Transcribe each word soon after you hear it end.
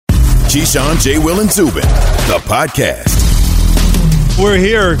Keyshawn, J. Will, and Zubin, the podcast. We're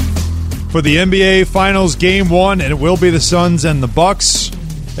here for the NBA Finals Game 1, and it will be the Suns and the Bucks.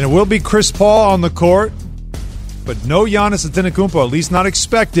 And it will be Chris Paul on the court, but no Giannis Antetokounmpo, at least not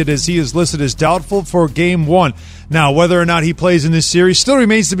expected, as he is listed as doubtful for Game 1. Now, whether or not he plays in this series still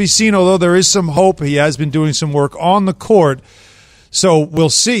remains to be seen, although there is some hope. He has been doing some work on the court. So we'll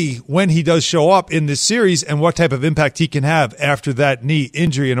see when he does show up in this series and what type of impact he can have after that knee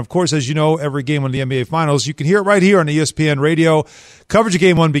injury. And, of course, as you know, every game of the NBA Finals, you can hear it right here on ESPN Radio. Coverage of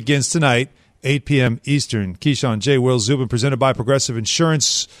Game 1 begins tonight, 8 p.m. Eastern. Keyshawn, J. Will, Zubin, presented by Progressive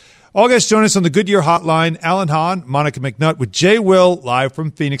Insurance. All guys join us on the Goodyear Hotline. Alan Hahn, Monica McNutt with J. Will live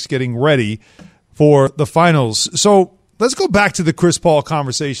from Phoenix getting ready for the finals. So let's go back to the Chris Paul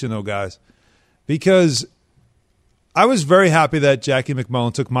conversation, though, guys, because I was very happy that Jackie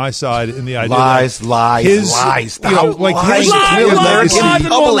McMullen took my side in the idea. Lies. Stop lies.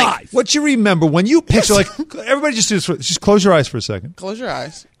 What you remember when you picture, like, everybody just close your eyes for a second. Close your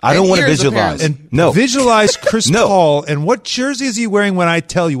eyes. I don't want to visualize. Visualize Chris Paul and what jersey is he wearing when I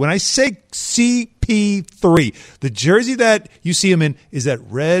tell you? When I say CP3, the jersey that you see him in is that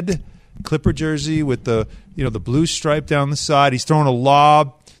red Clipper jersey with the blue stripe down the side. He's throwing a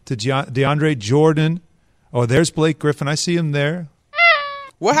lob to DeAndre Jordan. Oh, there's Blake Griffin. I see him there.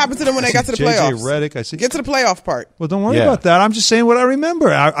 What happened to them when they got to the playoffs? JJ Redick. I see. Get to the playoff part. Well, don't worry about that. I'm just saying what I remember.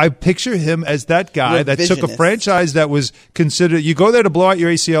 I picture him as that guy that took a franchise that was considered. You go there to blow out your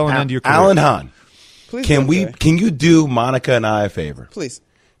ACL and end your career. Alan Hahn, Please can you do Monica and I a favor? Please.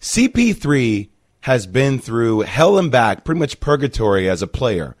 CP3 has been through hell and back, pretty much purgatory as a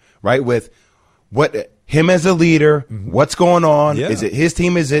player, right? With him as a leader, what's going on? Yeah. Is it his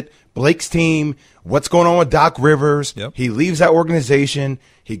team? Is it Blake's team? What's going on with Doc Rivers? Yep. He leaves that organization.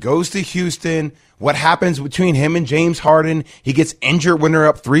 He goes to Houston. What happens between him and James Harden? He gets injured when they're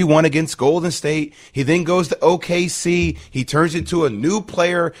up 3-1 against Golden State. He then goes to OKC. He turns into a new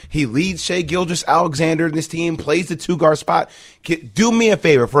player. He leads Shai Gilgeous-Alexander in this team, plays the two-guard spot. Do me a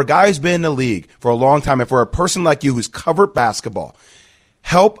favor. For a guy who's been in the league for a long time and for a person like you who's covered basketball,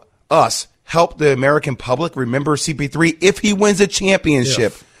 help the American public remember CP3 if he wins a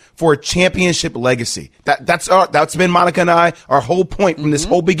championship. For a championship legacy. That's been Monica and I, our whole point from this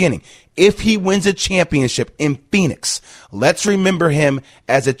whole beginning. If he wins a championship in Phoenix, let's remember him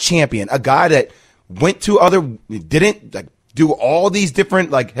as a champion, a guy that didn't do all these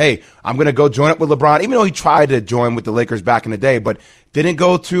different, hey, I'm going to go join up with LeBron, even though he tried to join with the Lakers back in the day, but didn't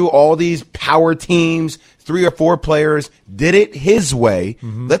go through all these power teams, 3 or 4 players, did it his way.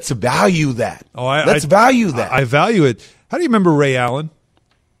 Let's value that. Let's value that. I value it. How do you remember Ray Allen?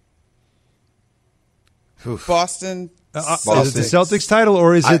 Boston. Is it the Celtics title,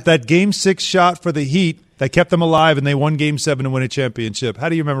 or is it that Game 6 shot for the Heat that kept them alive and they won Game 7 to win a championship? How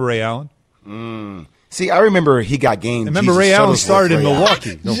do you remember Ray Allen? See, I remember he got game. Remember Ray Allen started in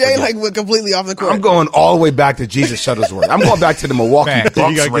Milwaukee. Jay went completely off the court. I'm going all the way back to Jesus Shuttlesworth. I'm going back to the Milwaukee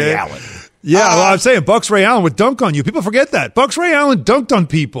Bucks Ray Allen. Yeah, I'm saying Bucks Ray Allen would dunk on you. People forget that. Bucks Ray Allen dunked on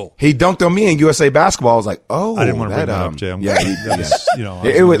people. He dunked on me in USA Basketball. I was like, oh. I didn't want to bring that up, Jay.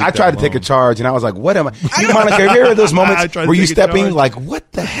 I tried to take a charge, and I was like, what am I? Monica, have you heard those moments where you step in like,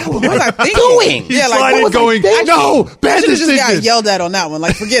 what the hell am I doing? He's sliding going, no, bad decision. I just got yelled at on that one.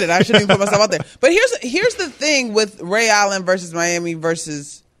 Forget it. I shouldn't even put myself out there. But here's the thing with Ray Allen versus Miami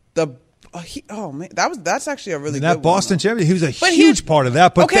versus the that's actually a really good that Boston one, champion. He was a huge part of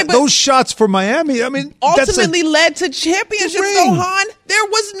that. But those shots for Miami, I mean, ultimately led to championships. So Han, there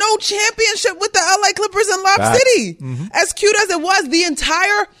was no championship with the LA Clippers in Lob City. As cute as it was,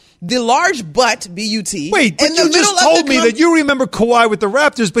 the large butt BUT. Wait, but you just told me that you remember Kawhi with the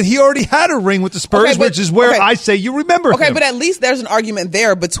Raptors, but he already had a ring with the Spurs, which is where I say you remember him. But at least there's an argument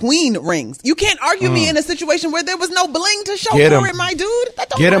there between rings. You can't argue me in a situation where there was no bling to show for it, my dude. That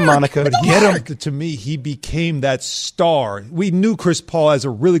don't Get him, work. Monica. Get him. To me, he became that star. We knew Chris Paul as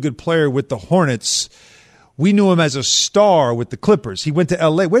a really good player with the Hornets. We knew him as a star with the Clippers. He went to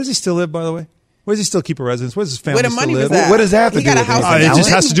L.A. Where does he still live, by the way? Where does he still keep a residence? Where does his family still live? What does that have to do with it? It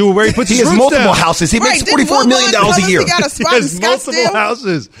just has to do with where he puts his roots down. He has multiple houses. He makes $44 million a year. He got a spot in multiple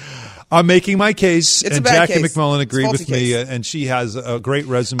houses. I'm making my case, and Jackie McMullen agreed with me, and she has a great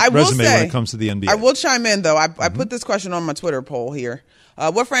resume when it comes to the NBA. I will chime in, though. I put this question on my Twitter poll here.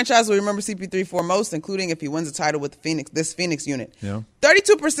 What franchise will remember CP3 for most, including if he wins a title with this Phoenix unit? Yeah.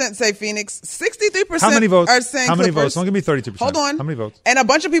 32% say Phoenix. 63% How many votes? are saying How many Clippers. votes? Don't give me 32%. Hold on. How many votes? And a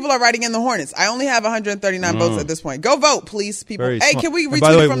bunch of people are writing in the Hornets. I only have 139 votes at this point. Go vote, please, people. Very hey, smart. can we retweet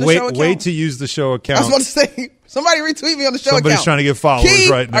by the way, from the show account? Wait to use the show account. I was about to say, somebody retweet me on the show account. Somebody's trying to get followers Key,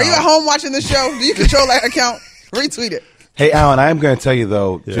 right now. Are you at home watching the show? Do you control that account? Retweet it. Hey, Alan, I am going to tell you,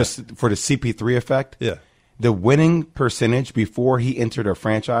 though, just for the CP3 effect, the winning percentage before he entered a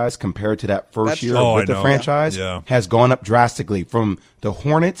franchise compared to that first year with the franchise has gone up drastically from the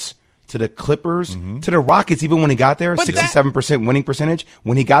Hornets to the Clippers to the Rockets. Even when he got there, 67% winning percentage.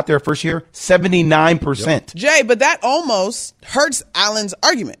 When he got there first year, 79%. Jay, but that almost hurts Allen's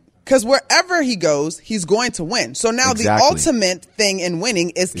argument. Because wherever he goes, he's going to win. So now the ultimate thing in winning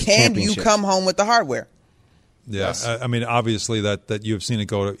is can you come home with the hardware? Yeah, I mean, obviously that you have seen it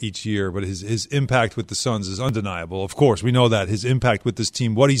go each year, but his impact with the Suns is undeniable. Of course, we know that. His impact with this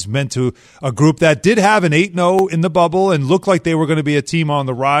team, what he's meant to a group that did have an 8-0 in the bubble and looked like they were going to be a team on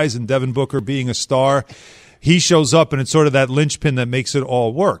the rise, and Devin Booker being a star. He shows up, and it's sort of that linchpin that makes it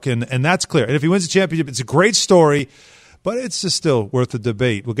all work, and that's clear. And if he wins the championship, it's a great story. But it's just still worth a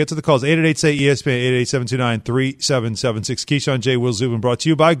debate. We'll get to the calls. 888-SAY-ESPN, 888-729-3776. Keyshawn, J. Will Zubin, brought to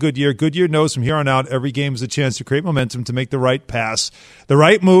you by Goodyear. Goodyear knows from here on out, every game is a chance to create momentum, to make the right pass, the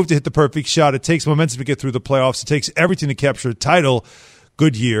right move to hit the perfect shot. It takes momentum to get through the playoffs. It takes everything to capture a title.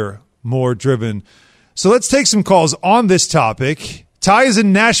 Goodyear, more driven. So let's take some calls on this topic. Ty is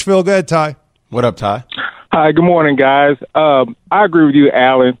in Nashville. Go ahead, Ty. What up, Ty? Hi, good morning, guys. I agree with you,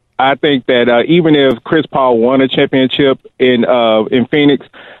 Alan. I think that even if Chris Paul won a championship in Phoenix,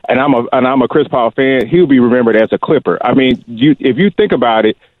 and I'm a Chris Paul fan, he'll be remembered as a Clipper. I mean, if you think about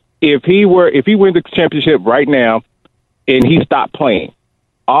it, if he wins the championship right now and he stopped playing,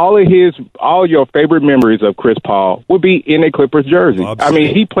 all your favorite memories of Chris Paul would be in a Clippers jersey. Well, I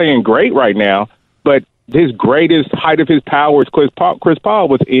mean, he's playing great right now, but his greatest height of his power is Chris Paul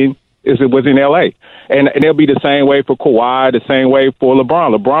was in L.A. And it'll be the same way for Kawhi, the same way for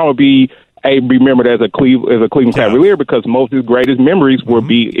LeBron. LeBron will be remembered as a Cleveland Cavalier because most of his greatest memories will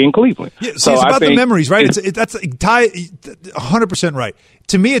be in Cleveland. Yeah, so it's about the memories, right? That's Ty, 100% right.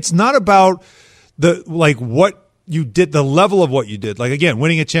 To me, it's not about what you did, the level of what you did. Like, again,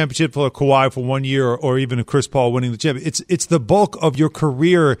 winning a championship for Kawhi for 1 year, or even a Chris Paul winning the championship. It's the bulk of your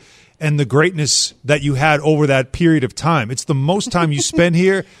career and the greatness that you had over that period of time. It's the most time you spend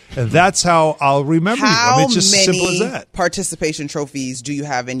here, and that's how I'll remember you. I mean, it's just simple as that. Participation trophies do you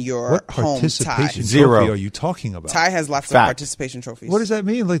have in your home, Ty? Participation Zero. trophy are you talking about? Ty has lots of participation trophies. What does that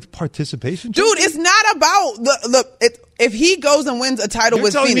mean? Like participation Dude, trophy? it's not about if he goes and wins a title You're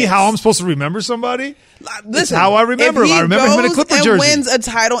with telling Phoenix. me how I'm supposed to remember somebody? Listen, it's how I remember him. I remember him in a Clipper jersey. If he wins a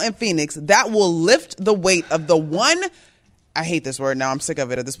title in Phoenix, that will lift the weight of the one. I hate this word now. I'm sick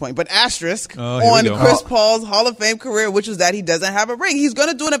of it at this point. But asterisk on Chris Paul's Hall of Fame career, which is that he doesn't have a ring. He's going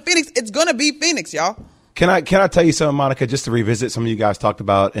to do it in Phoenix. It's going to be Phoenix, y'all. Can I tell you something, Monica, just to revisit some of you guys talked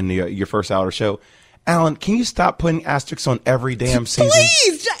about in your first hour show? Alan, can you stop putting asterisks on every damn season?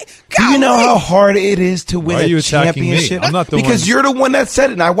 Please, do you know how hard it is to win a championship? I'm not the because you're the one that said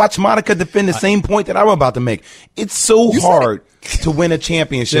it, and I watched Monica defend the same point that I'm about to make. It's so hard to win a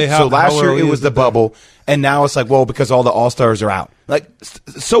championship. So last year it was the bubble, and now it's like, well, because all the All-Stars are out. Like,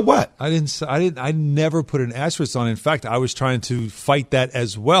 so what? I never put an asterisk on. In fact, I was trying to fight that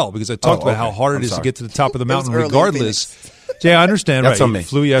as well, because I talked about how hard it is to get to the top of the mountain regardless. Jay, I understand. That's right? on me. You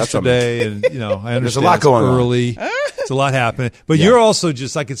flew yesterday, and I understand. There's a lot going early. It's a lot happening. But you're also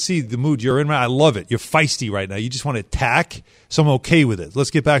just, I can see the mood you're in. I love it. You're feisty right now. You just want to attack, so I'm okay with it.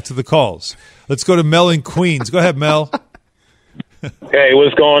 Let's get back to the calls. Let's go to Mel in Queens. Go ahead, Mel. Hey,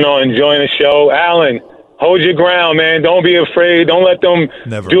 what's going on? Enjoying the show. Alan, hold your ground, man. Don't be afraid. Don't let them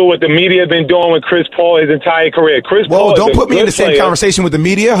do what the media have been doing with Chris Paul his entire career. Paul don't put me in the same conversation with the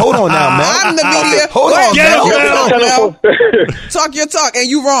media. Hold on now, Mel. I'm the media. Hold on, Mel. Talk your talk, and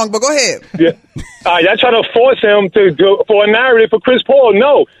you wrong, but go ahead. Yeah. Y'all trying to force him to go for a narrative for Chris Paul.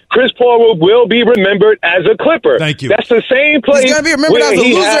 No, Chris Paul will be remembered as a Clipper. Thank you. That's the same place. He's going to be remembered as a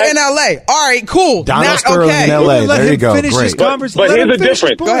loser in L.A. All right, cool. Donald Sterling in L.A. There you go. Great. But here's the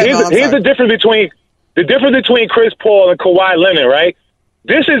difference. Here's the difference between Chris Paul and Kawhi Leonard, right?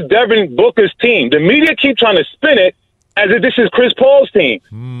 This is Devin Booker's team. The media keep trying to spin it as if this is Chris Paul's team.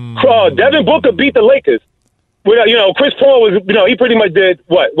 Devin Booker beat the Lakers. Chris Paul was, he pretty much did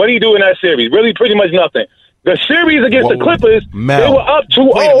what? What did he do in that series? Really pretty much nothing. The series against the Clippers, they were up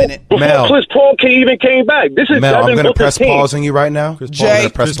 2-0 before Chris Paul even came back. This is Mel, Devin I'm going to press team. pause on you right now. Jay,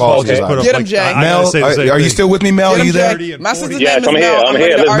 press pause. Get him, Jay. Mel, are you still with me, Mel? Are you there? Yes, I'm here. I'm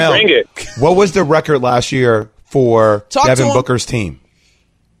here. Let's bring it. What was the record last year for Devin Booker's team?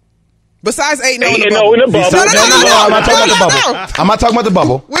 Besides 8-0 in the No, bubble. I'm not talking about the bubble. I'm not talking about the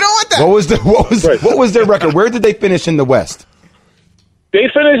bubble. We don't want that. What was their record? Where did they finish in the West? They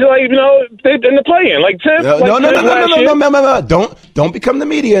finished they in the play-in, like 10th. No. Don't become the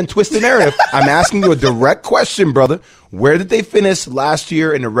media and twist the narrative. I'm asking you a direct question, brother. Where did they finish last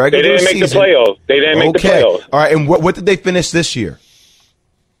year in the regular season? They didn't make the playoffs. They didn't make the playoffs. All right, and what did they finish this year?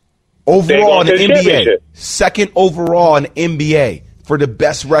 Overall in the NBA, second overall in NBA for the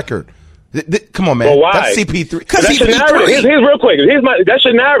best record. Come on, man. Well, why? That's CP3. Because that's your narrative. Here's real quick. That's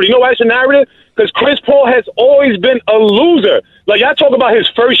your narrative. You know why that's your narrative? Because Chris Paul has always been a loser. Like, y'all talk about his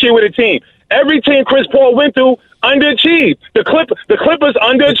first year with a team. Every team Chris Paul went through underachieved. The Clippers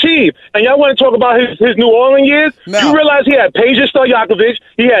underachieved. And y'all want to talk about his New Orleans years? No. You realize he had Peja Stojakovic,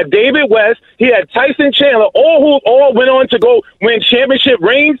 he had David West, he had Tyson Chandler, all went on to go win championship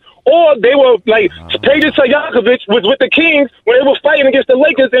rings. Or they were like Peja Stojakovic was with the Kings when they were fighting against the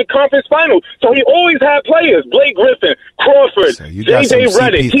Lakers in conference finals. So he always had players: Blake Griffin, Crawford, J.J.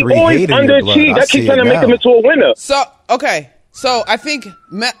 Redick. He always underachieved. I keep trying to make him into a winner. So I think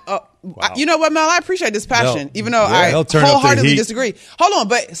you know what, Mel? I appreciate this passion, even though I wholeheartedly disagree. Hold on,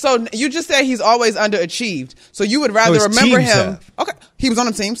 but so you just said he's always underachieved. So you would rather remember him? Okay, he was on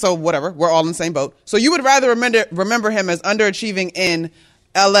a team, so whatever. We're all in the same boat. So you would rather remember him as underachieving in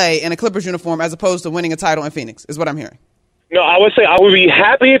LA in a Clippers uniform as opposed to winning a title in Phoenix, is what I'm hearing. No, I would say I would be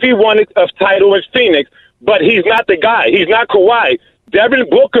happy if he won a title in Phoenix, but he's not the guy. He's not Kawhi. Devin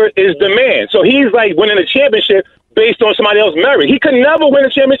Booker is the man. So he's like winning a championship based on somebody else's merit. He could never win a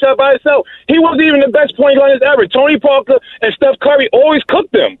championship by himself. He wasn't even the best point guard ever. Tony Parker and Steph Curry always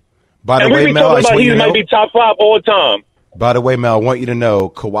cooked them. By the way, Mel, he might be top 5 all the time. By the way, Mel, I want you to know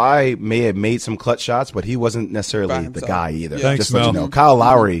Kawhi may have made some clutch shots, but he wasn't necessarily the guy either. Yeah. Thanks, just Mel. So you know, Kyle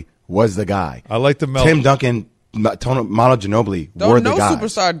Lowry was the guy. I like the Mel. Tim Duncan, Manu Ginobili were the guys. No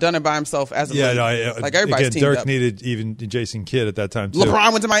superstar done it by himself as a like everybody's teamed Dirk up. needed even Jason Kidd at that time too.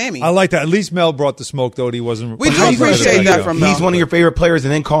 LeBron went to Miami. I like that. At least Mel brought the smoke, though. He wasn't. We do appreciate that from Mel. He's one of your favorite players,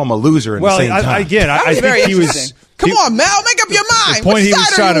 and then call him a loser at the same time. I think he was. Come on, Mel, make up your mind. The point he was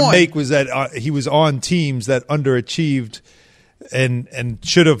trying to make was that he was on teams that underachieved and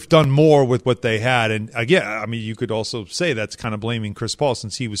should have done more with what they had. And again, I mean, you could also say that's kind of blaming Chris Paul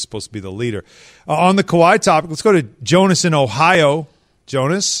since he was supposed to be the leader. On the Kawhi topic, let's go to Jonas in Ohio.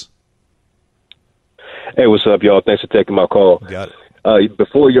 Jonas? Hey, what's up, y'all? Thanks for taking my call. Got it.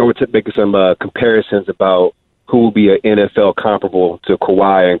 Before y'all were making some comparisons about who will be an NFL comparable to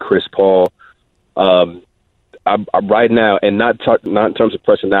Kawhi and Chris Paul, I'm right now, and not in terms of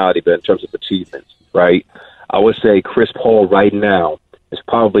personality, but in terms of achievements, right? I would say Chris Paul right now is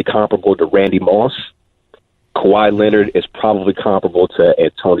probably comparable to Randy Moss. Kawhi Leonard is probably comparable to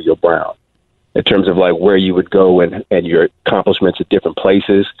Antonio Brown in terms of like where you would go and your accomplishments at different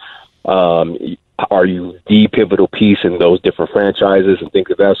places. Are you the pivotal piece in those different franchises and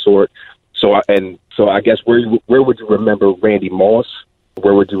things of that sort? So I guess where would you remember Randy Moss?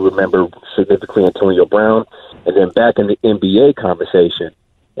 Where would you remember significantly Antonio Brown? And then back in the NBA conversation,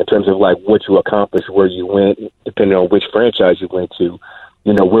 in terms of like what you accomplished, where you went, depending on which franchise you went to,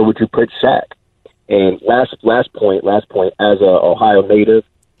 you know, where would you put Shaq? And last point, as a Ohio native,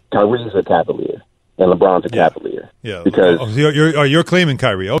 Kyrie's a Cavalier and LeBron's a Cavalier. Yeah, because you're claiming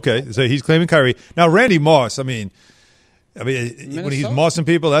Kyrie. Okay, so he's claiming Kyrie. Now Randy Moss, I mean, when he's mossing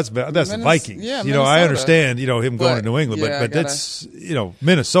people, that's the Vikings. Yeah, you know, I understand, you know, him going to New England, but that's, you know,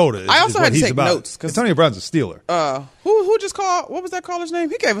 Minnesota. I also had to take notes because Antonio Brown's a Steeler. Who just called? What was that caller's name?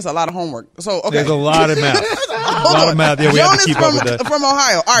 He gave us a lot of homework. So okay, there's a lot of math. a lot of math. Yeah, we have to keep up with that. From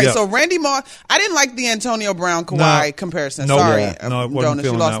Ohio. All right, so Randy Moss. I didn't like the Antonio Brown Kawhi comparison. Sorry, Jonas,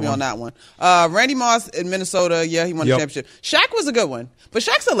 you lost me on that one. Randy Moss in Minnesota. Yeah, he won the championship. Shaq was a good one, but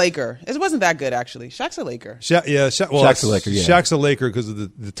Shaq's a Laker. It wasn't that good actually. Shaq's a Laker. Shaq's a Laker. Yeah. Shaq's a Laker because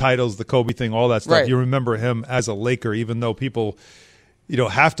of the titles, the Kobe thing, all that stuff. Right. You remember him as a Laker, even though people, you know,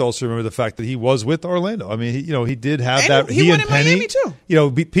 have to also remember the fact that he was with Orlando. I mean, he did have that. He won and in Penny, Miami too. You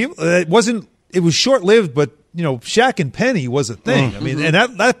know, people. It was short lived, but you know, Shaq and Penny was a thing. I mean, and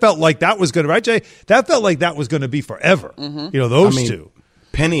that felt like that was going to, right, Jay? That felt like that was going to be forever. You know, those two.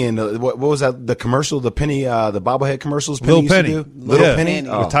 Penny and what was that? The commercial, the Penny, the bobblehead commercials. Little Penny, Little Penny,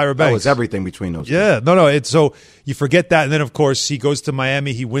 with Tyra Banks. That was everything between those. Yeah, no. It's so you forget that, and then of course he goes to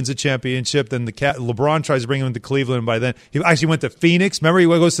Miami. He wins a championship. Then LeBron tries to bring him to Cleveland. And by then, he actually went to Phoenix. Remember, he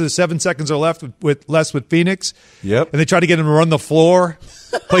goes to the 7 seconds or left with Phoenix. Yep. And they try to get him to run the floor,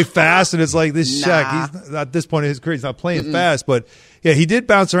 play fast, and it's like this Shaq. He's at this point in his career, he's not playing fast, but yeah, he did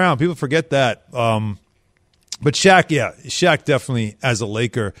bounce around. People forget that. But Shaq definitely as a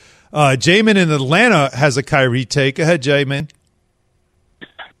Laker. Jamin in Atlanta has a Kyrie take. Go ahead, Jamin.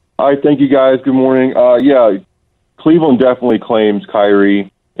 All right, thank you guys. Good morning. Cleveland definitely claims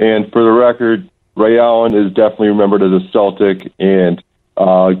Kyrie. And for the record, Ray Allen is definitely remembered as a Celtic. And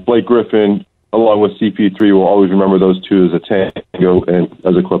Blake Griffin, along with CP3, will always remember those two as a tango and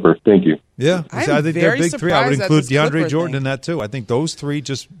as a Clipper. Thank you. Yeah, I think they're big three. I would include DeAndre Jordan in that too. I think those three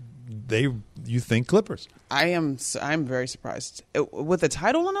you think Clippers. I'm very surprised. With the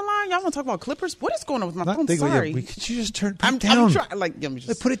title on the line, y'all want to talk about Clippers? What is going on with my phone? Sorry. Could you just put it down?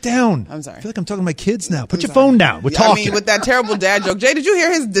 Put it down. I'm sorry. I feel like I'm talking to my kids now. Put your phone down. We're talking. I mean, with that terrible dad joke. Jay, did you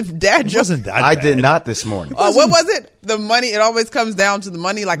hear his dad joke? It wasn't that I bad. did not this morning. What was it? The money, it always comes down to the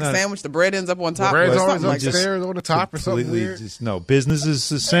money, like a sandwich. The bread ends up on top. The bread's always like upstairs on the top or something weird. Business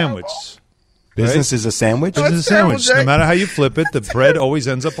is a sandwich. Business is a sandwich? Business is a sandwich. No matter how you flip it, the bread always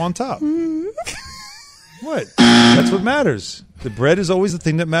ends up on top. What? That's what matters. The bread is always the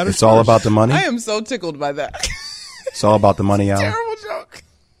thing that matters. It's all about the money? I am so tickled by that. It's all about the money, Alan. Terrible joke.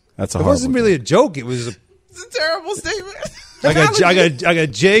 That's a It wasn't really a joke. It was It's a terrible statement. I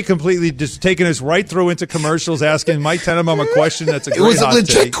got Jay completely just taking us right through into commercials, asking Mike Tenenbaum a question that's a great It was a hot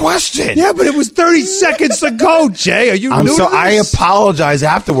legit take. question. Yeah, but it was 30 seconds ago, Jay. Are you new to this? I apologize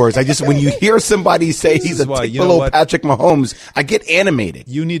afterwards. When you hear somebody say he's a below Patrick Mahomes, I get animated.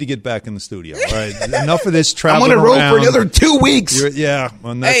 You need to get back in the studio. All right, enough of this traveling I'm on a road around. For another 2 weeks. Hey,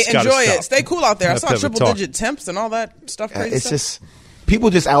 enjoy it. Stay cool out there. I saw Have to have a talk. triple-digit temps and all that stuff. Crazy It's stuff. just people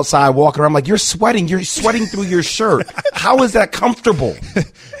just outside walking around like you're sweating through your shirt. How is that comfortable?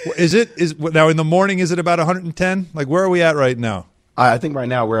 Is now in the morning? Is it about 110? Like where are we at right now? I think right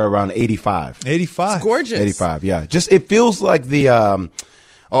now we're around 85. 85. It's gorgeous. 85. Yeah, just it feels like the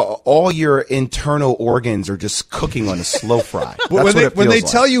all your internal organs are just cooking on a slow fry. That's when they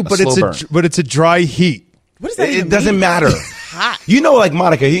tell you, but it's a dry heat. What does that even It doesn't mean? matter. Hot. Like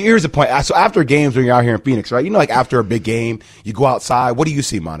Monica, here's the point. So after games, when you're out here in Phoenix, right? Like after a big game, you go outside. What do you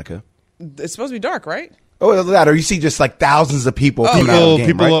see, Monica? It's supposed to be dark, right? Oh, that, or you see just like thousands of people coming out of the game,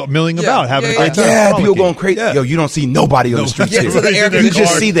 people right? milling about, having a great time. Yeah, people going crazy. Yeah. Yo, you don't see nobody on the streets. Yeah, so the air You just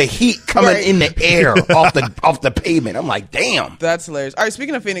conditioning. see the heat coming in the air off the pavement. I'm like, damn. That's hilarious. All right,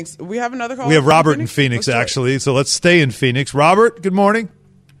 speaking of Phoenix, we have another call. We have from Robert in Phoenix, Let's do it. actually. So let's stay in Phoenix. Robert, good morning.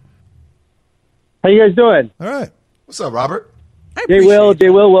 How you guys doing? All right. What's up, Robert? Jay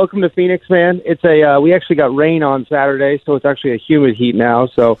Will, welcome to Phoenix, man. It's we actually got rain on Saturday, so it's actually a humid heat now.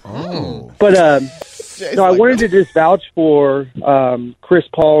 So, but no, I wanted to just vouch for Chris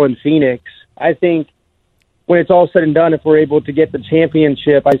Paul and Phoenix. I think when it's all said and done, if we're able to get the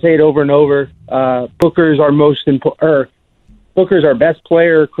championship, I say it over and over. Booker's our most important. Booker's our best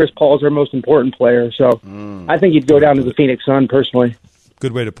player. Chris Paul's our most important player. So, I think he'd go down to the Phoenix Sun personally.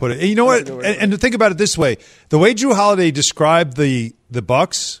 Good way to put it. And you know what? And to think about it this way, the way Drew Holiday described the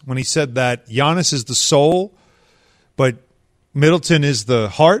Bucks when he said that Giannis is the soul, but Middleton is the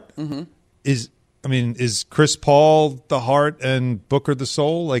heart. Mm-hmm. Is Chris Paul the heart and Booker the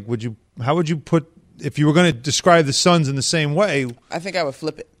soul? Like, how would you put if you were going to describe the Suns in the same way? I think I would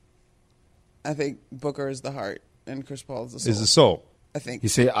flip it. I think Booker is the heart and Chris Paul is the soul. Is the soul? I think. You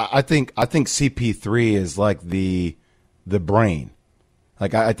see, I think CP3 is like the brain.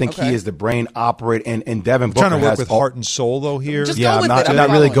 Like I think he is the brain operate, and Devin Booker trying to work has with heart and soul though here. I'm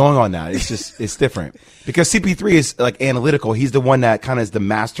not really going on that. It's just it's different because CP3 is like analytical. He's the one that kind of is the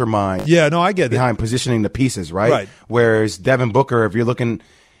mastermind. Yeah, no, I get behind positioning the pieces, right? Right. Whereas Devin Booker, if you're looking,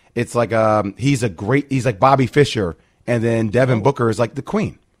 it's like he's like Bobby Fischer, and then Devin Booker is like the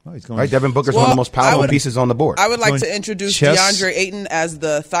queen. Right, Devin Booker's one of the most powerful pieces on the board. I would like to introduce DeAndre Ayton as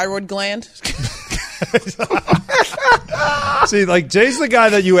the thyroid gland. See, like Jay's the guy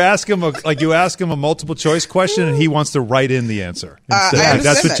that you ask him a multiple choice question and he wants to write in the answer.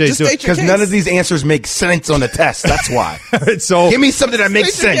 That's what Jay's doing. Because none of these answers make sense on the test. That's why. So give me something that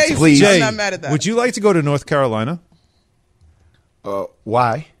makes sense, please. Jay, I'm not mad at that. Would you like to go to North Carolina?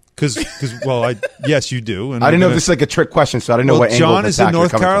 Why? Because yes, you do. And I didn't know if this is like a trick question, so I didn't know what angle John is in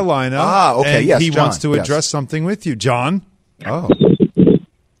North Carolina. Okay, and yes, he John, wants to address something with you, John. Oh.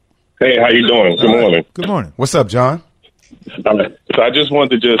 Hey, how you doing? Good morning. Good morning. What's up, John? So I just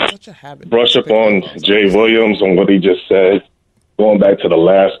wanted to just brush up on Jay Williams on what he just said, going back to the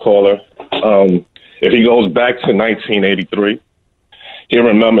last caller. If he goes back to 1983, he'll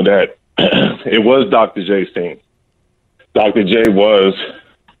remember that it was Dr. J's team. Dr. J was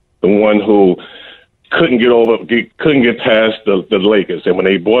the one who couldn't get past the Lakers. And when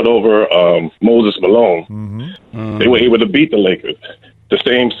they brought over Moses Malone, they were able to beat the Lakers. The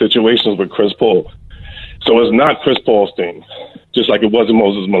same situations with Chris Paul. So it's not Chris Paul's team, just like it wasn't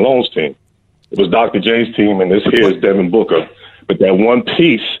Moses Malone's team. It was Dr. J's team, and this here is Devin Booker. But that one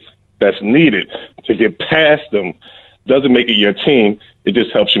piece that's needed to get past them doesn't make it your team. It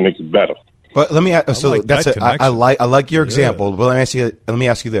just helps you make it better. But let me ask, I like your example. Yeah. But let me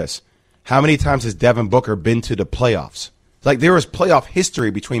ask you this: how many times has Devin Booker been to the playoffs? Like, there was playoff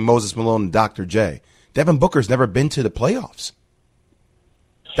history between Moses Malone and Dr. J. Devin Booker's never been to the playoffs.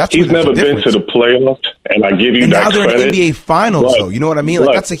 He's never been to the playoffs, and I give you that credit. Now they're in NBA Finals, though. You know what I mean?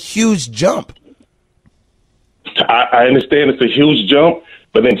 Like, that's a huge jump. I understand it's a huge jump,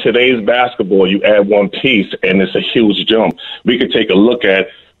 but in today's basketball, you add one piece, and it's a huge jump. We could take a look at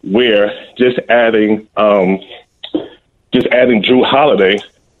where just adding Drew Holiday.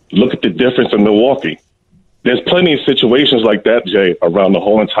 Look at the difference in Milwaukee. There's plenty of situations like that, Jay, around the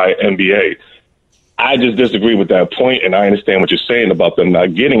whole entire NBA. I just disagree with that point, and I understand what you're saying about them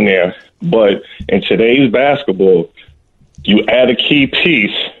not getting there. But in today's basketball, you add a key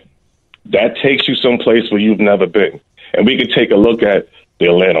piece, that takes you someplace where you've never been. And we could take a look at the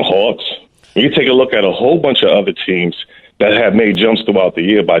Atlanta Hawks. We could take a look at a whole bunch of other teams that have made jumps throughout the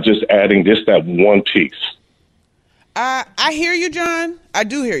year by just adding just that one piece. I hear you, John. I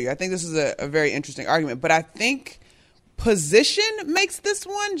do hear you. I think this is a very interesting argument. But I think position makes this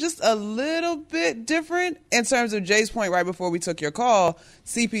one just a little bit different in terms of Jay's point right before we took your call,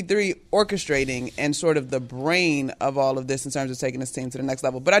 CP3 orchestrating and sort of the brain of all of this in terms of taking this team to the next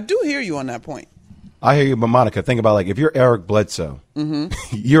level. But I do hear you on that point. I hear you, but Monica, think about, like, if you're Eric Bledsoe,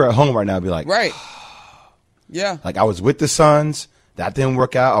 you're at home right now and be like, right. Yeah. Like, I was with the Suns. That didn't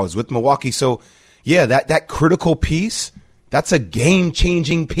work out. I was with Milwaukee. So, yeah, that critical piece, that's a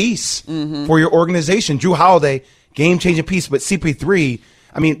game-changing piece for your organization. Drew Holiday, game-changing piece. But CP3,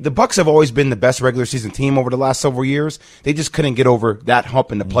 I mean, the Bucks have always been the best regular season team over the last several years. They just couldn't get over that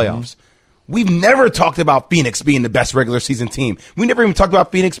hump in the playoffs. We've never talked about Phoenix being the best regular season team. We never even talked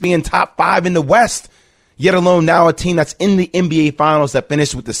about Phoenix being top 5 in the West, yet alone now a team that's in the NBA Finals that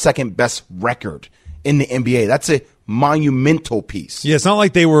finished with the second best record in the NBA. That's a monumental piece. Yeah, it's not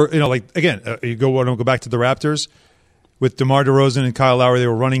like they were, like, again, go back to the Raptors with DeMar DeRozan and Kyle Lowry. They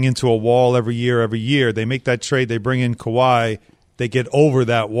were running into a wall every year. They make that trade. They bring in Kawhi. They get over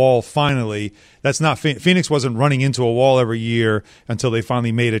that wall finally. That's not Phoenix wasn't running into a wall every year until they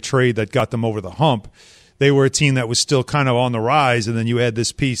finally made a trade that got them over the hump. They were a team that was still kind of on the rise, and then you add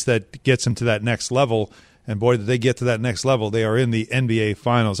this piece that gets them to that next level. And boy, did they get to that next level. They are in the NBA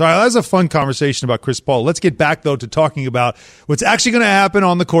Finals. All right, that was a fun conversation about Chris Paul. Let's get back, though, to talking about what's actually going to happen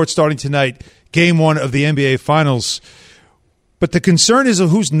on the court starting tonight, Game 1 of the NBA Finals. But the concern is of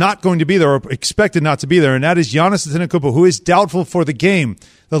who's not going to be there or expected not to be there, and that is Giannis Antetokounmpo, who is doubtful for the game.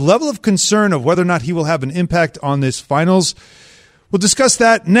 The level of concern of whether or not he will have an impact on this Finals, we'll discuss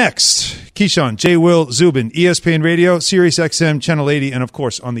that next. Keyshawn, J. Will, Zubin, ESPN Radio, Sirius XM, Channel 80, and, of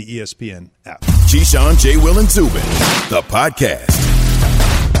course, on the ESPN app. Keyshawn, J. Will, and Zubin, the podcast.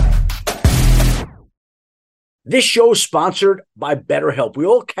 This show is sponsored by BetterHelp. We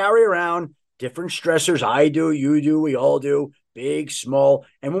all carry around different stressors. I do, you do, we all do, big, small.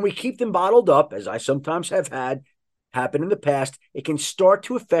 And when we keep them bottled up, as I sometimes have had happen in the past, it can start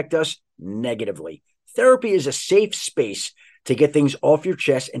to affect us negatively. Therapy is a safe space to get things off your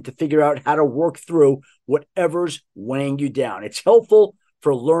chest and to figure out how to work through whatever's weighing you down. It's helpful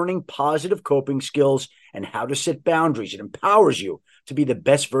for learning positive coping skills and how to set boundaries. It empowers you to be the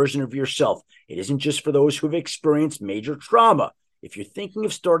best version of yourself. It isn't just for those who have experienced major trauma. If you're thinking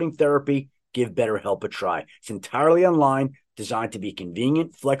of starting therapy, give BetterHelp a try. It's entirely online, designed to be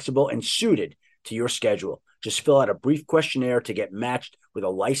convenient, flexible, and suited to your schedule. Just fill out a brief questionnaire to get matched with a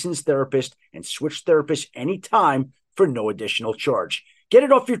licensed therapist and switch therapists anytime for no additional charge. Get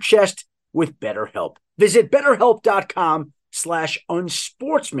it off your chest with BetterHelp. Visit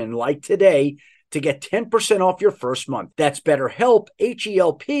BetterHelp.com/unsportsmanlike today to get 10% off your first month. That's BetterHelp,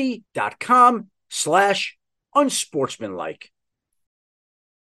 HELP.com/unsportsmanlike.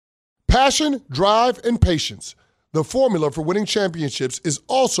 Passion, drive, and patience. The formula for winning championships is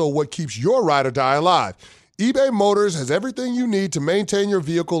also what keeps your ride or die alive. eBay Motors has everything you need to maintain your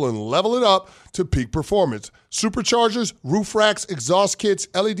vehicle and level it up to peak performance. Superchargers, roof racks, exhaust kits,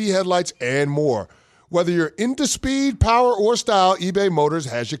 LED headlights, and more. Whether you're into speed, power, or style, eBay Motors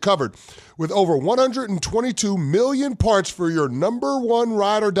has you covered. With over 122 million parts for your number one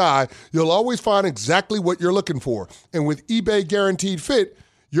ride or die, you'll always find exactly what you're looking for. And with eBay Guaranteed Fit,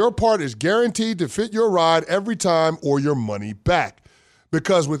 your part is guaranteed to fit your ride every time or your money back.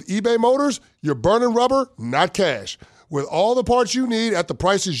 Because with eBay Motors, you're burning rubber, not cash. With all the parts you need at the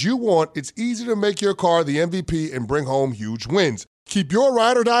prices you want, it's easy to make your car the MVP and bring home huge wins. Keep your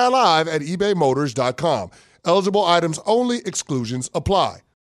ride or die alive at ebaymotors.com. Eligible items only. Exclusions apply.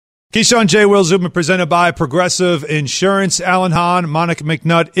 Keyshawn, J. Will, Zubin, presented by Progressive Insurance. Alan Hahn, Monica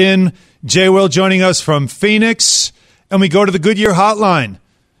McNutt in. J. Will joining us from Phoenix. And we go to the Goodyear Hotline.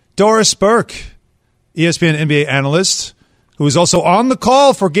 Doris Burke, ESPN NBA analyst, who is also on the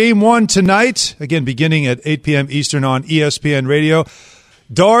call for Game 1 tonight, again, beginning at 8 p.m. Eastern on ESPN Radio.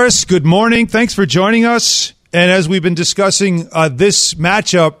 Doris, good morning. Thanks for joining us. And as we've been discussing this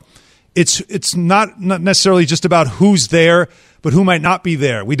matchup, it's not necessarily just about who's there, but who might not be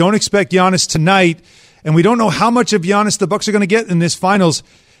there. We don't expect Giannis tonight, and we don't know how much of Giannis the Bucks are going to get in this finals.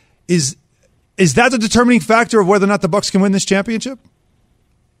 Is that the determining factor of whether or not the Bucks can win this championship?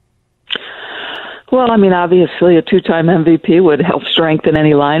 Well, I mean, obviously a two-time MVP would help strengthen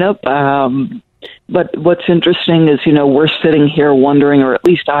any lineup. But what's interesting is, we're sitting here wondering, or at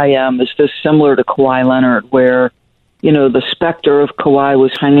least I am, is this similar to Kawhi Leonard, where, the specter of Kawhi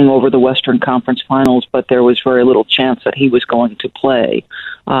was hanging over the Western Conference Finals, but there was very little chance that he was going to play.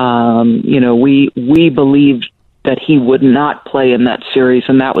 We believed that he would not play in that series,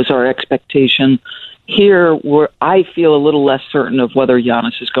 and that was our expectation. Here, I feel a little less certain of whether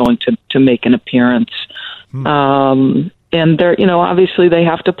Giannis is going to make an appearance. And they're, obviously they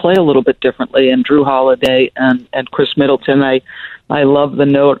have to play a little bit differently. And Drew Holiday and Chris Middleton, I love the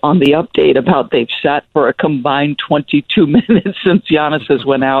note on the update about they've sat for a combined 22 minutes since Giannis has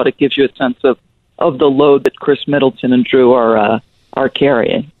went out. It gives you a sense of the load that Chris Middleton and Drew are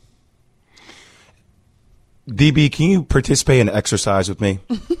carrying. DB, can you participate in an exercise with me?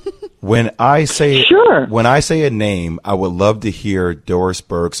 When I say a name, I would love to hear Doris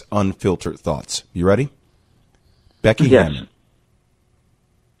Burke's unfiltered thoughts. You ready? Becky Hammon.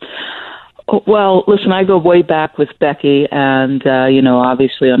 Well, listen, I go way back with Becky, and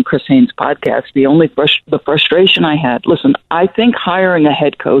obviously on Chris Haynes' podcast, the frustration I had. Listen, I think hiring a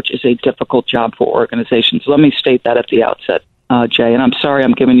head coach is a difficult job for organizations. Let me state that at the outset, Jay. And I'm sorry,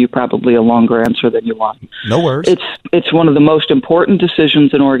 I'm giving you probably a longer answer than you want. No worries. It's one of the most important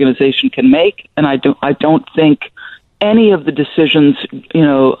decisions an organization can make, and I don't think any of the decisions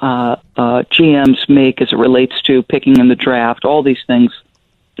GMs make as it relates to picking in the draft, all these things,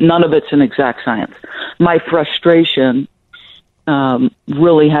 none of it's an exact science. My frustration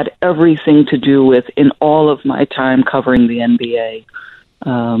really had everything to do with, in all of my time covering the NBA,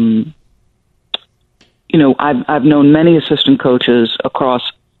 I've known many assistant coaches across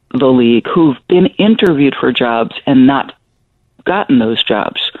the league who've been interviewed for jobs and not gotten those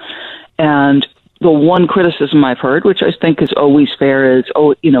jobs. And the one criticism I've heard, which I think is always fair, is,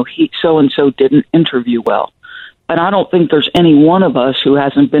 he so-and-so didn't interview well. And I don't think there's any one of us who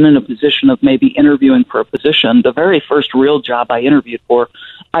hasn't been in a position of maybe interviewing for a position. The very first real job I interviewed for,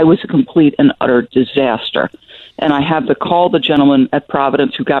 I was a complete and utter disaster. And I had to call the gentleman at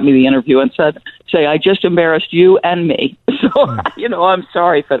Providence who got me the interview and say, I just embarrassed you and me. So, I'm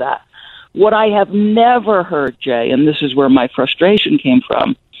sorry for that. What I have never heard, Jay, and this is where my frustration came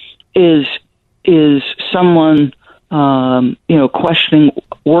from, is someone, questioning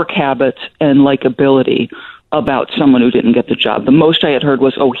work habits and likability about someone who didn't get the job. The most I had heard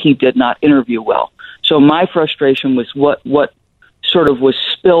was, he did not interview well. So my frustration was what sort of was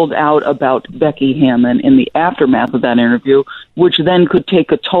spilled out about Becky Hammon in the aftermath of that interview, which then could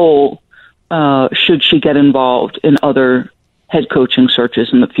take a toll should she get involved in other head coaching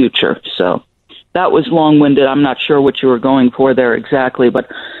searches in the future. So that was long-winded. I'm not sure what you were going for there exactly,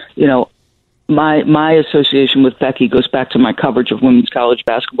 but, my association with Becky goes back to my coverage of women's college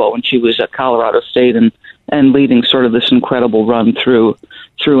basketball when she was at Colorado State and leading sort of this incredible run through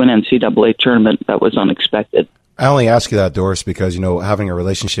an NCAA tournament that was unexpected. I only ask you that, Doris, because, having a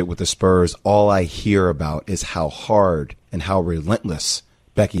relationship with the Spurs, all I hear about is how hard and how relentless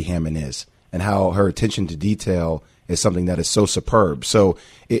Becky Hammon is and how her attention to detail is something that is so superb. So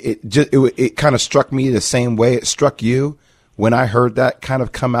it kind of struck me the same way it struck you when I heard that kind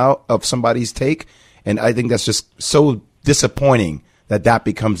of come out of somebody's take. And I think that's just so disappointing that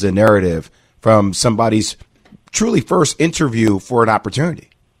becomes a narrative from somebody's truly first interview for an opportunity.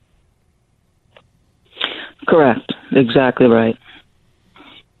 Correct. Exactly right.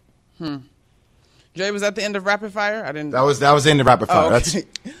 Jay, was that the end of Rapid Fire? I didn't. That was the end of Rapid Fire. Okay.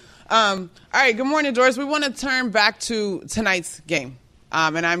 All right. Good morning, Doris. We want to turn back to tonight's game.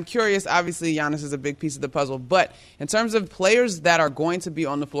 And I'm curious, obviously, Giannis is a big piece of the puzzle. But in terms of players that are going to be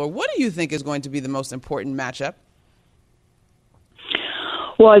on the floor, what do you think is going to be the most important matchup?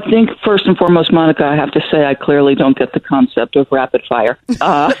 Well, I think first and foremost, Monica, I have to say I clearly don't get the concept of rapid fire.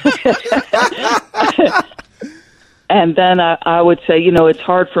 And then I would say, it's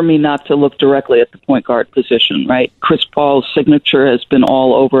hard for me not to look directly at the point guard position, right? Chris Paul's signature has been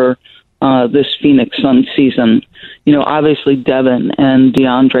all over this Phoenix Suns season. Obviously Devin and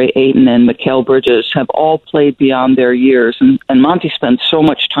DeAndre Ayton and Mikal Bridges have all played beyond their years. And Monty spends so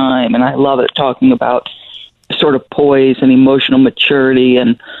much time, and I love it, talking about sort of poise and emotional maturity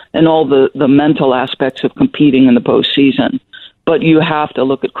and all the mental aspects of competing in the postseason. But you have to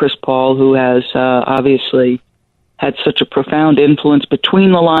look at Chris Paul, who has obviously had such a profound influence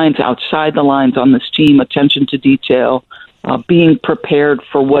between the lines, outside the lines on this team, attention to detail, being prepared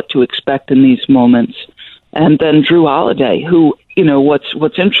for what to expect in these moments. And then Drew Holiday, who,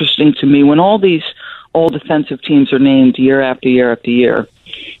 what's interesting to me, when all defensive teams are named year after year after year,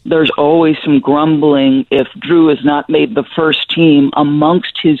 there's always some grumbling if Drew is not made the first team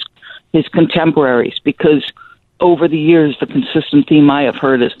amongst his contemporaries, because over the years, the consistent theme I have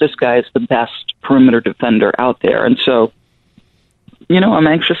heard is this guy is the best perimeter defender out there. And so, I'm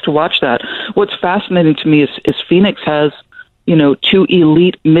anxious to watch that. What's fascinating to me is Phoenix has, two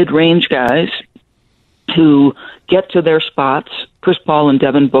elite mid-range guys who get to their spots, Chris Paul and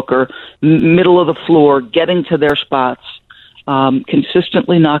Devin Booker, middle of the floor, getting to their spots,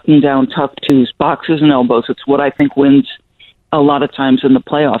 consistently knocking down tough twos, boxes and elbows. It's what I think wins a lot of times in the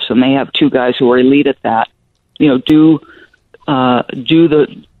playoffs, and they have two guys who are elite at that. Do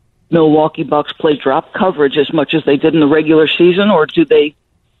the Milwaukee Bucks play drop coverage as much as they did in the regular season, or do they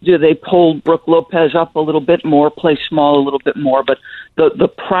pull Brook Lopez up a little bit more, play small a little bit more? But the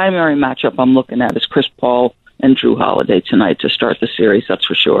primary matchup I'm looking at is Chris Paul and Drew Holiday tonight to start the series, that's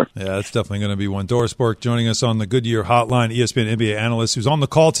for sure. Yeah, that's definitely going to be one. Doris Burke joining us on the Goodyear Hotline, ESPN NBA analyst who's on the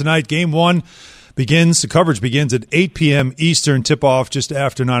call tonight. Game 1 the coverage begins at 8 p.m. Eastern, tip-off just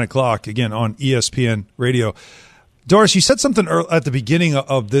after 9 o'clock, again, on ESPN Radio. Doris, you said something at the beginning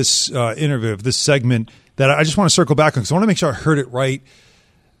of this interview, of this segment, that I just want to circle back on, because I want to make sure I heard it right,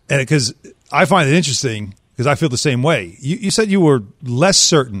 because I find it interesting, because I feel the same way. You said you were less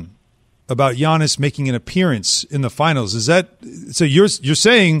certain about Giannis making an appearance in the finals. Is that so? You're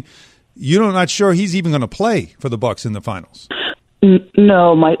saying you're not sure he's even going to play for the Bucks in the finals?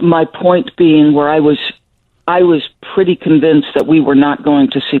 No, my point being, where I was pretty convinced that we were not going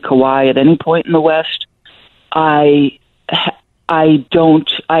to see Kawhi at any point in the West. I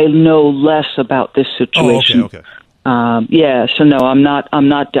know less about this situation. Oh, okay. So no, I'm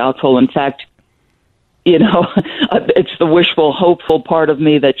not doubtful. In fact, it's the wishful, hopeful part of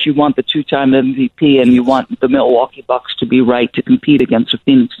me that you want the two-time MVP and you want the Milwaukee Bucks to be right to compete against a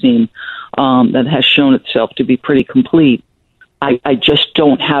Phoenix team that has shown itself to be pretty complete. I just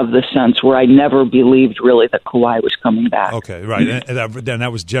don't have the sense, where I never believed really that Kawhi was coming back. Okay, right. And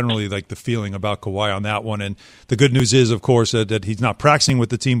that was generally like the feeling about Kawhi on that one. And the good news is, of course, that he's not practicing with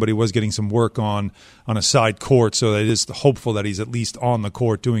the team, but he was getting some work on a side court. So it is hopeful that he's at least on the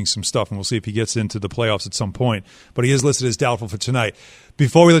court doing some stuff. And we'll see if he gets into the playoffs at some point. But he is listed as doubtful for tonight.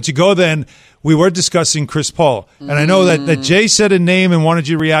 Before we let you go, then, we were discussing Chris Paul. And I know that Jay said a name and wanted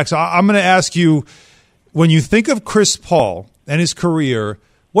you to react. So I'm going to ask you, when you think of Chris Paul and his career,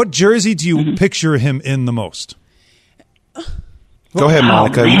 what jersey do you picture him in the most? Go ahead,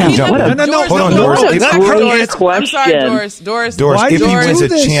 Monica. You can jump in. No. Hold on, Doris. I'm sorry, Doris. Doris, if he wins a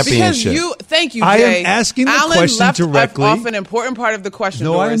championship. Thank you, Jay. I am asking the question left directly. off an important part of the question,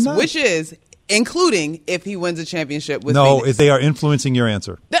 Doris, which is including if he wins a championship with Phoenix. If they are influencing your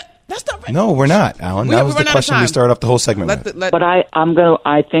answer. That's not right. No, we're not, Alan. That was the question we started off the whole segment with. But I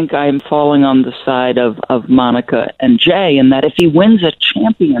think I'm falling on the side of Monica and Jay, in that if he wins a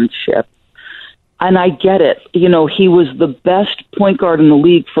championship, and I get it, he was the best point guard in the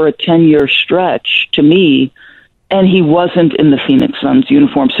league for a 10-year stretch, to me, and he wasn't in the Phoenix Suns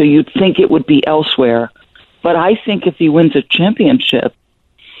uniform, so you'd think it would be elsewhere. But I think if he wins a championship,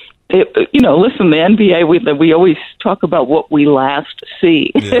 listen, the NBA, we always talk about what we last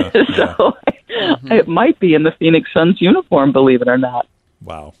see. Yeah, so it might be in the Phoenix Suns uniform, believe it or not.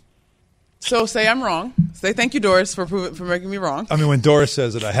 Wow. So say I'm wrong. Say thank you, Doris, for making me wrong. I mean, when Doris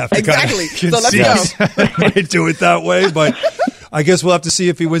says it, I have to exactly. kind of concede. So let's go. I might do it that way, but I guess we'll have to see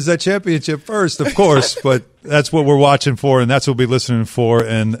if he wins that championship first, of course. But that's what we're watching for, and that's what we'll be listening for,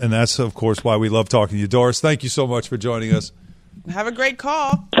 and that's, of course, why we love talking to you. Doris, thank you so much for joining us. Have a great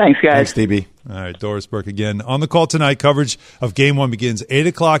call. Thanks, guys. Thanks, DB. All right, Doris Burke again on the call tonight. Coverage of Game 1 begins 8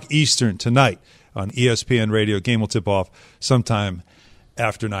 o'clock Eastern tonight on ESPN Radio. Game will tip off sometime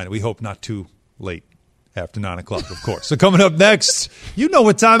after 9. We hope not too late after 9 o'clock, of course. So coming up next, you know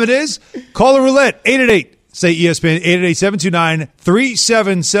what time it is. Caller Roulette, 888. Say ESPN,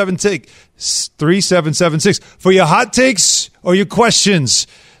 888-729-3776 for your hot takes or your questions.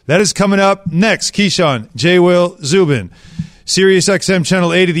 That is coming up next. Keyshawn, J. Will, Zubin. Sirius XM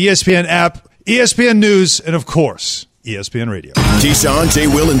Channel 80, the ESPN app, ESPN News, and, of course, ESPN Radio. Keyshawn, J.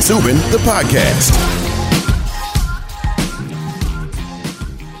 Will, and Zubin, the podcast.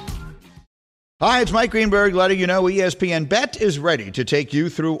 Hi, it's Mike Greenberg letting you know ESPN Bet is ready to take you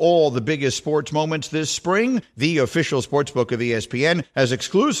through all the biggest sports moments this spring. The official sportsbook of ESPN has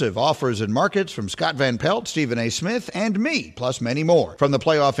exclusive offers and markets from Scott Van Pelt, Stephen A. Smith, and me, plus many more. From the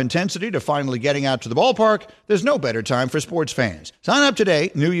playoff intensity to finally getting out to the ballpark, there's no better time for sports fans. Sign up today.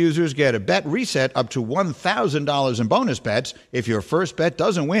 New users get a bet reset up to $1,000 in bonus bets if your first bet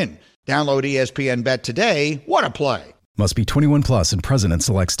doesn't win. Download ESPN Bet today. What a play. Must be 21 plus and present in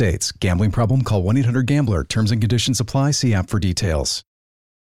select states. Gambling problem? Call 1-800-GAMBLER. Terms and conditions apply. See app for details.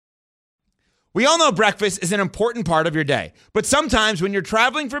 We all know breakfast is an important part of your day. But sometimes when you're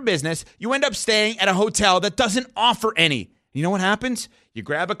traveling for business, you end up staying at a hotel that doesn't offer any. You know what happens? You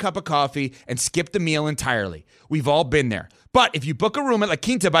grab a cup of coffee and skip the meal entirely. We've all been there. But if you book a room at La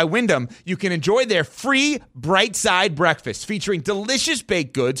Quinta by Wyndham, you can enjoy their free Bright Side breakfast featuring delicious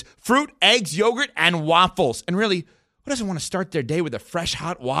baked goods, fruit, eggs, yogurt, and waffles. And really, who doesn't want to start their day with a fresh,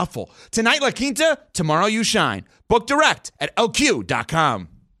 hot waffle? Tonight, La Quinta, tomorrow you shine. Book direct at lq.com.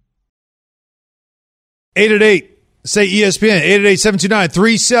 888, say ESPN,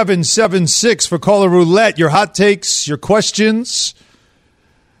 888-729-3776 for Caller Roulette. Your hot takes, your questions.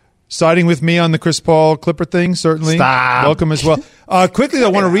 Siding with me on the Chris Paul Clipper thing, certainly. Stop. Welcome as well. Quickly, I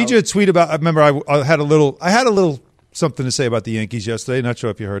want to read you a tweet about, I remember I had a little something to say about the Yankees yesterday. Not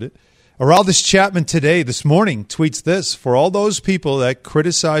sure if you heard it. Aroldis Chapman this morning, tweets this: for all those people that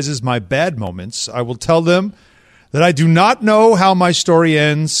criticizes my bad moments, I will tell them that I do not know how my story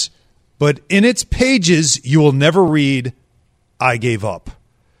ends, but in its pages, you will never read, I gave up.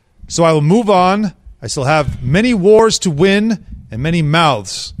 So I will move on. I still have many wars to win and many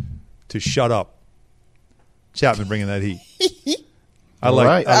mouths to shut up. Chapman bringing that heat. I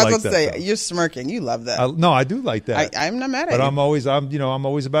like that. You're smirking. You love that. No, I do like that. I'm not mad at but you. I'm always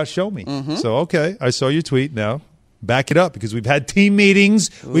about show me. Mm-hmm. So, okay, I saw your tweet now. Back it up because we've had team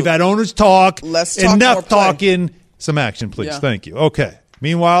meetings. Ooh. We've had owners talk. Let's talk enough more play. talking. Some action, please. Yeah. Thank you. Okay.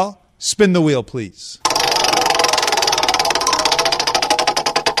 Meanwhile, spin the wheel, please.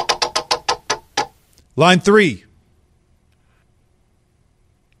 Line 3.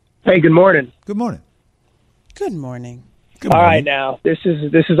 Hey, good morning. Good morning. Good morning. All right, now this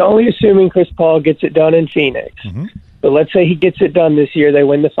is only assuming Chris Paul gets it done in Phoenix. Mm-hmm. But let's say he gets it done this year, they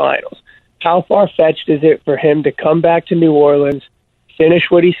win the finals. How far-fetched is it for him to come back to New Orleans, finish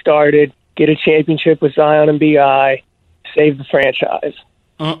what he started, get a championship with Zion and B.I., save the franchise?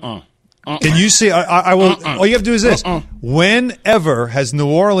 Can you see? I will. All you have to do is this. Whenever has New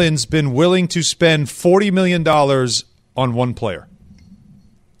Orleans been willing to spend $40 million on one player?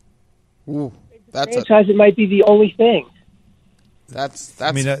 Ooh, franchise, it might be the only thing. That's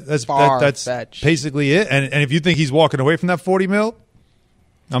basically it. And if you think he's walking away from that $40 million,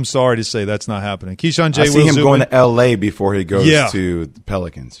 I'm sorry to say that's not happening. Keyshawn J. I see him going to L.A. before he goes to the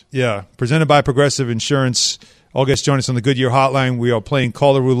Pelicans. Yeah. Presented by Progressive Insurance. All guests join us on the Goodyear Hotline. We are playing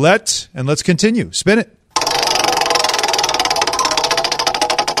Caller Roulette, and let's continue. Spin it.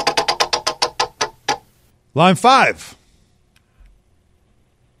 Line 5.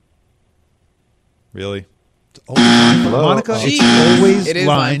 Really? Monica, it's always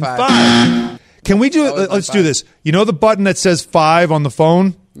line 5. Can we do it? Let's do this. You know the button that says 5 on the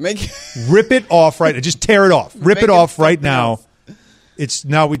phone? Rip it off right now. Just tear it off. Rip it off right now. It's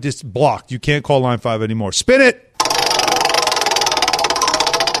now we just blocked. You can't call line 5 anymore. Spin it.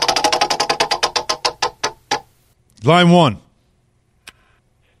 Line 1.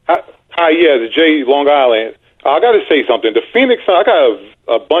 Hi, yeah, the Jay, Long Island. I got to say something. The Phoenix, I got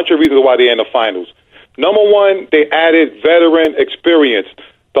a bunch of reasons why they're in the finals. Number one, they added veteran experience.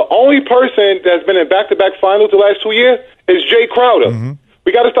 The only person that's been in back-to-back finals the last 2 years is Jay Crowder. Mm-hmm.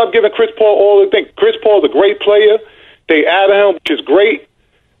 We got to stop giving Chris Paul all the things. Chris Paul's a great player. They added him, which is great.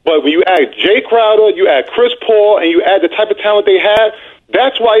 But when you add Jay Crowder, you add Chris Paul, and you add the type of talent they have,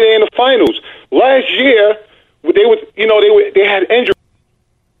 that's why they're in the finals. Last year, they had injuries.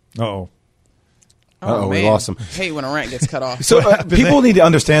 Uh-oh. We lost him. I hate when a rant gets cut off. So people need to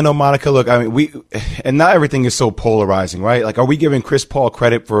understand, though, Monica. Look, I mean, and not everything is so polarizing, right? Like, are we giving Chris Paul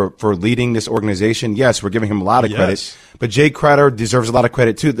credit for leading this organization? Yes, we're giving him a lot of credit. But Jay Crowder deserves a lot of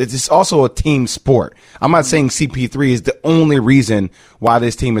credit, too. It's also a team sport. I'm not saying CP3 is the only reason why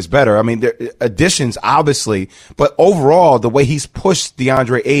this team is better. I mean, there are additions, obviously. But overall, the way he's pushed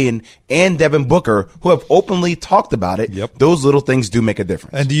DeAndre Ayton and Devin Booker, who have openly talked about it, those little things do make a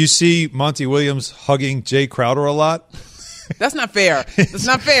difference. And do you see Monty Williams hugging Jay Crowder a lot? That's not fair. That's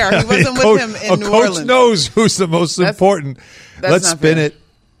not fair. He wasn't with him in New Orleans. A coach knows who's the most important. Let's spin it.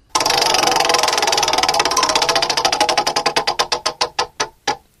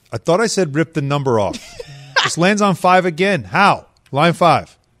 I thought I said rip the number off. This lands on 5 again. How? Line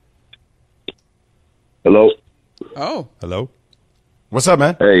 5. Hello. Oh. Hello. What's up,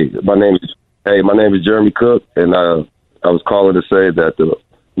 man? Hey, my name is Jeremy Cook, and I was calling to say that the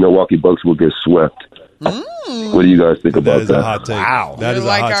Milwaukee Bucks will get swept. What do you guys think about that? That is a hot take. Wow. That is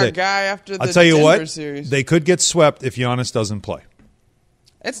a hot take. Guy after the I'll tell you Denver what, series. they could get swept if Giannis doesn't play.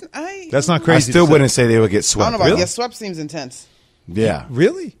 That's not crazy. I still wouldn't say they would get swept. I don't know about get swept seems intense. Yeah.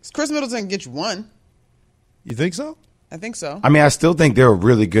 Really? Chris Middleton can get you one. You think so? I think so. I mean, I still think they're a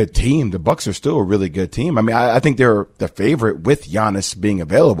really good team. The Bucks are still a really good team. I mean, I think they're the favorite with Giannis being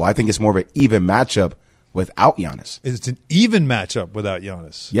available. I think it's more of an even matchup without Giannis. It's an even matchup without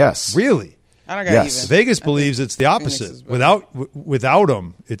Giannis. Yes. Really? I don't got even. Vegas believes it's the opposite. Without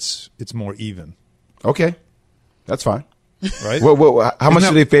him, it's more even. Okay. That's fine. Right? How much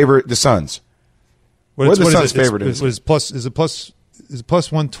do they favor the Suns? What are the Suns favored? Is it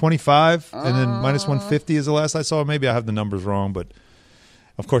plus 125 and then minus 150 is the last I saw? Maybe I have the numbers wrong, but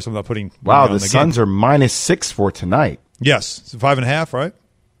of course I'm not putting. Wow, the Suns are -6 for tonight. Yes, it's 5.5, right?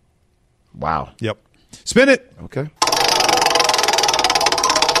 Wow. Yep. Spin it. Okay.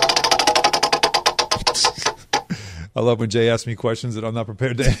 I love when Jay asks me questions that I'm not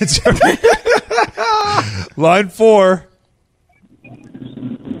prepared to answer. Line 4.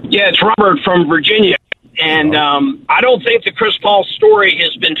 Yeah, it's Robert from Virginia. And I don't think the Chris Paul story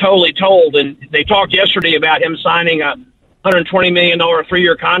has been totally told. And they talked yesterday about him signing a $120 million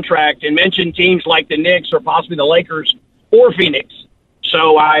 3-year contract and mentioned teams like the Knicks or possibly the Lakers or Phoenix.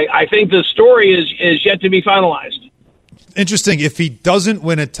 So I think the story is yet to be finalized. Interesting. If he doesn't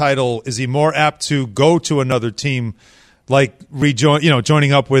win a title, is he more apt to go to another team, like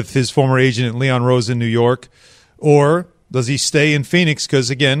joining up with his former agent Leon Rose in New York, or does he stay in Phoenix? Because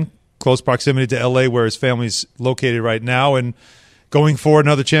again, close proximity to LA, where his family's located right now, and going for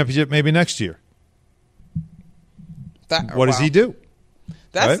another championship maybe next year. What does he do?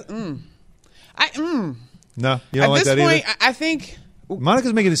 That's right? No, you don't At like that this point, either? I think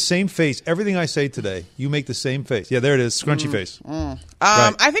Monica's making the same face. Everything I say today, you make the same face. Yeah, there it is. Scrunchy face. Right.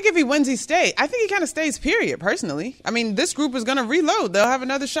 I think if he wins, he stays. I think he kind of stays, period, personally. I mean, this group is going to reload. They'll have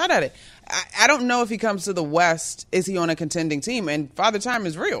another shot at it. I don't know if he comes to the West, is he on a contending team? And Father Time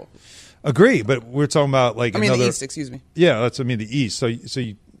is real. Agree, but we're talking about the East, excuse me. Yeah, the East. So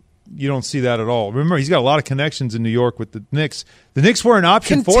you don't see that at all. Remember, he's got a lot of connections in New York with the Knicks. The Knicks were an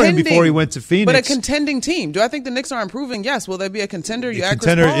option for him before he went to Phoenix. But a contending team. Do I think the Knicks are improving? Yes. Will they be a contender?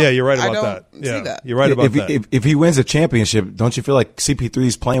 Yeah, you're right about that. Yeah, see that. You're right about that. If he wins a championship, don't you feel like CP3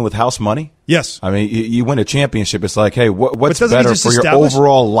 is playing with house money? Yes. I mean, you win a championship, it's like, hey, what's doesn't he better just for your establish-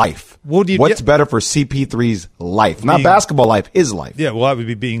 overall life? What's better for CP3's life? Not basketball life, his life. Yeah, well, that would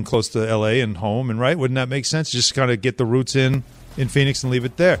be being close to L.A. and home, and right? Wouldn't that make sense? Just kind of get the roots in Phoenix and leave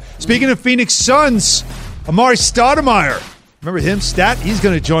it there. Speaking of Phoenix Suns, Amari Stoudemire. Remember him, Stat? He's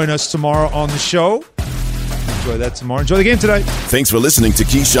going to join us tomorrow on the show. Enjoy that tomorrow. Enjoy the game tonight. Thanks for listening to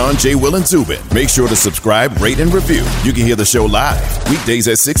Keyshawn, J. Will, and Zubin. Make sure to subscribe, rate, and review. You can hear the show live weekdays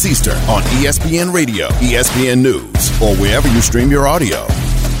at 6 Eastern on ESPN Radio, ESPN News, or wherever you stream your audio.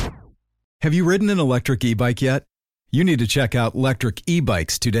 Have you ridden an electric e-bike yet? You need to check out Electric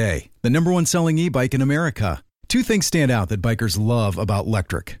E-Bikes today, the #1 selling e-bike in America. Two things stand out that bikers love about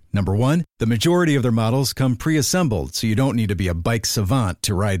Lectric. Number one, the majority of their models come pre-assembled, so you don't need to be a bike savant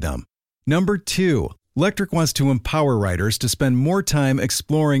to ride them. Number two, Lectric wants to empower riders to spend more time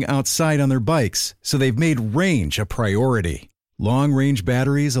exploring outside on their bikes, so they've made range a priority. Long-range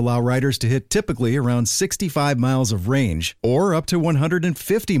batteries allow riders to hit typically around 65 miles of range, or up to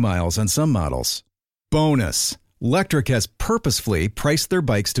 150 miles on some models. Bonus, Lectric has purposefully priced their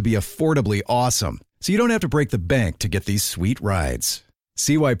bikes to be affordably awesome, so you don't have to break the bank to get these sweet rides.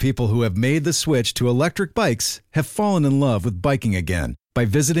 See why people who have made the switch to electric bikes have fallen in love with biking again by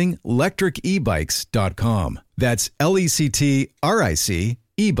visiting lectricebikes.com. That's LECTRIC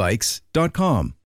ebikes.com.